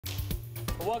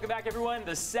Welcome back, everyone.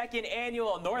 The second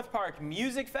annual North Park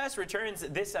Music Fest returns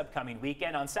this upcoming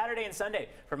weekend on Saturday and Sunday.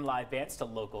 From live bands to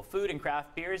local food and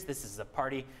craft beers, this is a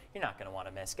party you're not going to want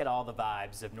to miss. Get all the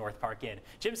vibes of North Park in.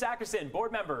 Jim Sackerson,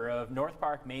 board member of North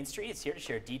Park Main Street, is here to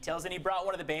share details, and he brought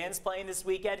one of the bands playing this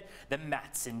weekend, the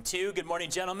Mattson 2. Good morning,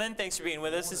 gentlemen. Thanks for being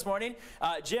with us this morning.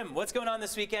 Jim, what's going on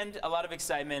this weekend? A lot of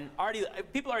excitement.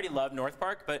 People already love North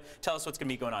Park, but tell us what's going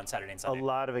to be going on Saturday and Sunday. A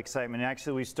lot of excitement.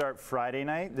 Actually, we start Friday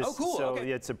night. Oh, cool. So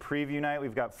okay. It's a preview night.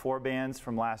 We've got 4 bands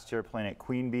from last year playing at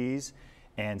Queen Bee's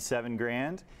and 7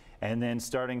 Grand. And then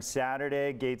starting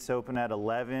Saturday, gates open at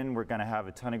 11. We're going to have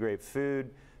a ton of great food,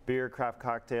 beer, craft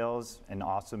cocktails, and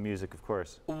awesome music, of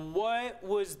course. What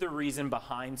was the reason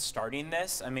behind starting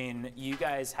this? I mean, you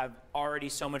guys have already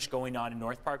so much going on in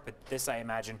North Park, but this, I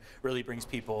imagine, really brings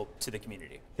people to the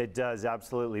community. It does,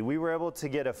 absolutely. We were able to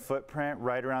get a footprint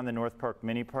right around the North Park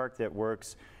mini park that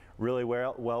works really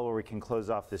well where we can close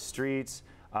off the streets.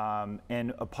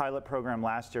 And a pilot program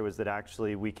last year was that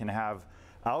actually we can have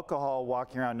alcohol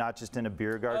walking around, not just in a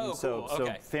beer garden. Oh, cool. So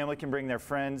okay. family can bring their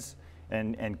friends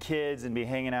and kids and be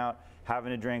hanging out,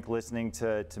 having a drink, listening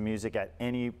to music at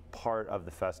any part of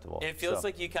the festival. It feels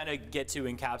like you kind of get to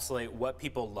encapsulate what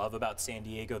people love about San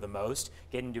Diego the most,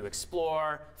 getting to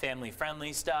explore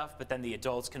family-friendly stuff, but then the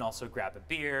adults can also grab a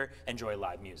beer, enjoy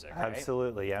live music, right?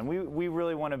 Absolutely, yeah. And we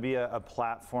really want to be a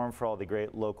platform for all the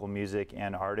great local music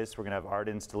and artists. We're going to have art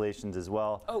installations as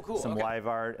well. Oh, cool. Some okay. live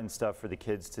art and stuff for the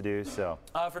kids to do. So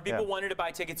for people wanting to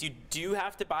buy tickets, you do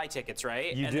have to buy tickets,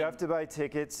 right? You do have to buy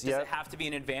tickets. Does it have to be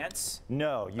in advance?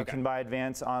 No, you can buy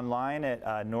advance online at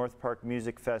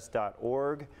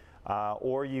northparkmusicfest.org,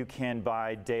 or you can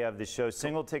buy day of the show.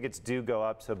 Single tickets do go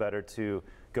up, so better to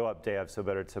go up day of, so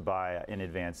better to buy in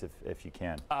advance if you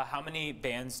can. How many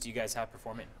bands do you guys have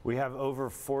performing? We have over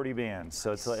 40 bands,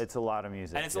 so it's a lot of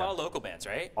music. And it's a lot of local bands,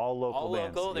 right? All local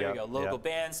bands. All local, there you go. Local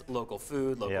bands, local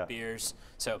food, local beers,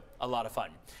 so a lot of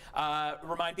fun.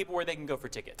 Remind people where they can go for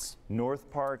tickets.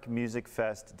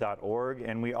 northparkmusicfest.org,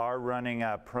 and we are running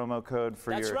a promo code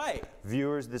for your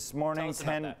viewers this morning.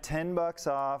 $10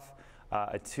 off,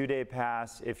 a 2-day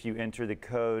pass if you enter the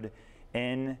code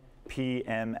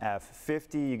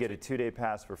NPMF50. You get a 2-day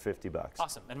pass for $50.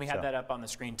 Awesome, and we have that up on the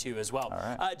screen too as well.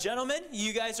 All right. Gentlemen,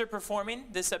 you guys are performing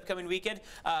this upcoming weekend,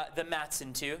 the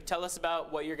Mattson 2. Tell us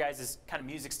about what your guys' kind of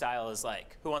music style is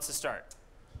like. Who wants to start?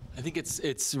 I think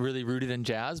it's really rooted in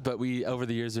jazz, but over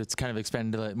the years it's kind of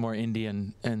expanded to more indie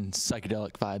and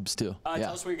psychedelic vibes too.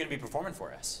 Tell us where you're going to be performing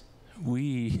for us.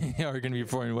 We are going to be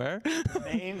performing where?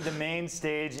 The main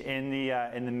stage in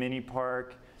the mini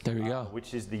park. There we go.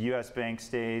 Which is the U.S. Bank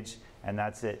stage, and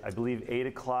that's it. I believe 8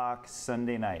 o'clock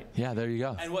Sunday night. Yeah, there you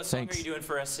go. And what song are you doing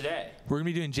for us today? We're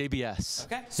going to be doing JBS.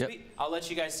 Okay, sweet. Yep. I'll let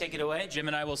you guys take it away. Jim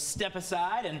and I will step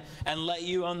aside and let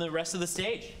you on the rest of the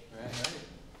stage. All right.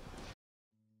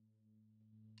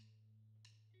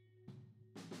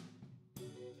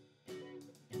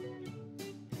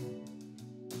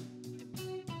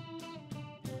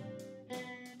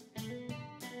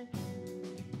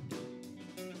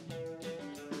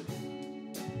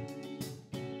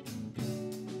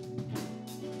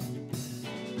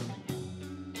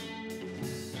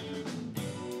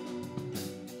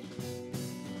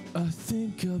 I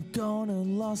think I've gone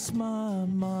and lost my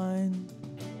mind,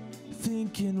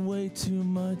 thinking way too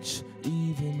much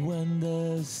even when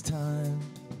there's time.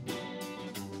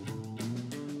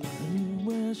 I'm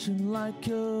rushing like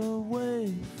a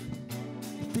wave,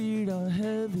 feet are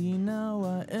heavy, now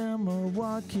I am a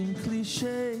walking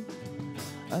cliche.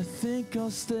 I think I'll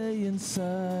stay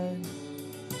inside,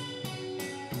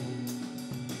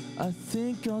 I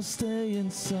think I'll stay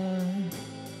inside.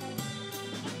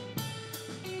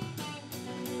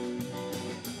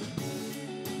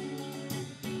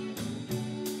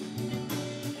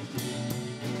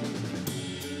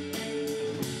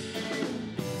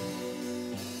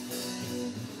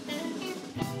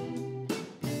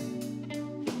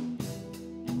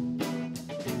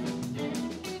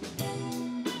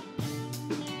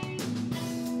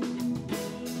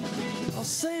 I'll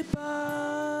say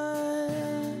bye,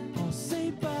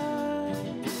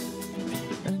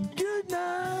 and good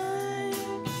night,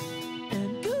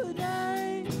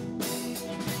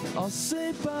 I'll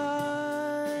say bye.